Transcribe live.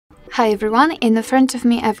Hi everyone, in the front of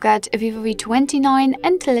me I've got a VIVO V29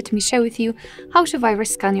 and let me share with you how to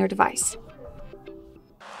virus scan your device.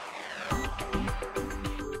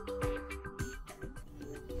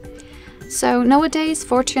 So nowadays,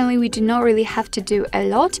 fortunately, we do not really have to do a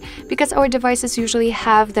lot because our devices usually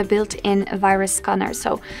have the built-in virus scanner.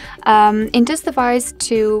 So in this device,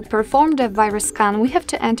 to perform the virus scan, we have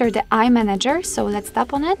to enter the iManager. So let's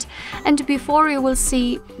tap on it. And before you will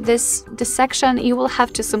see this section, you will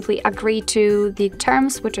have to simply agree to the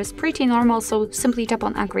terms, which is pretty normal. So simply tap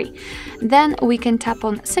on agree. Then we can tap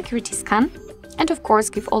on security scan. And of course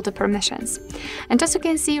give all the permissions. And as you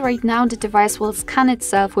can see right now, the device will scan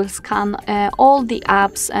itself, will scan all the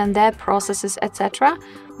apps and their processes, etc.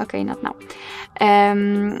 Okay, not now,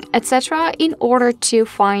 etc. in order to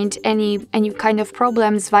find any kind of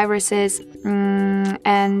problems, viruses,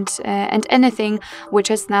 and anything which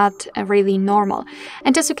is not really normal.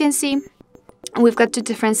 And as you can see, we've got two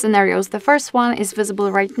different scenarios. The first one is visible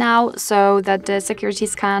right now, so that the security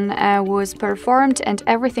scan was performed and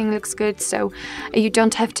everything looks good, so you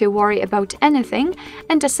don't have to worry about anything.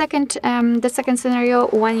 And the second scenario,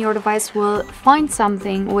 when your device will find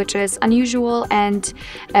something which is unusual and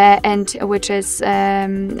which is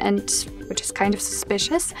kind of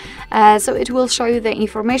suspicious, so it will show you the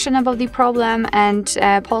information about the problem and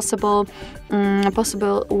possible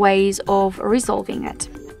ways of resolving it.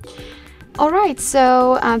 Alright,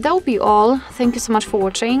 so that will be all. Thank you so much for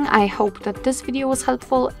watching. I hope that this video was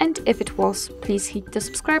helpful, and if it was, please hit the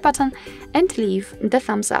subscribe button and leave the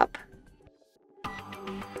thumbs up.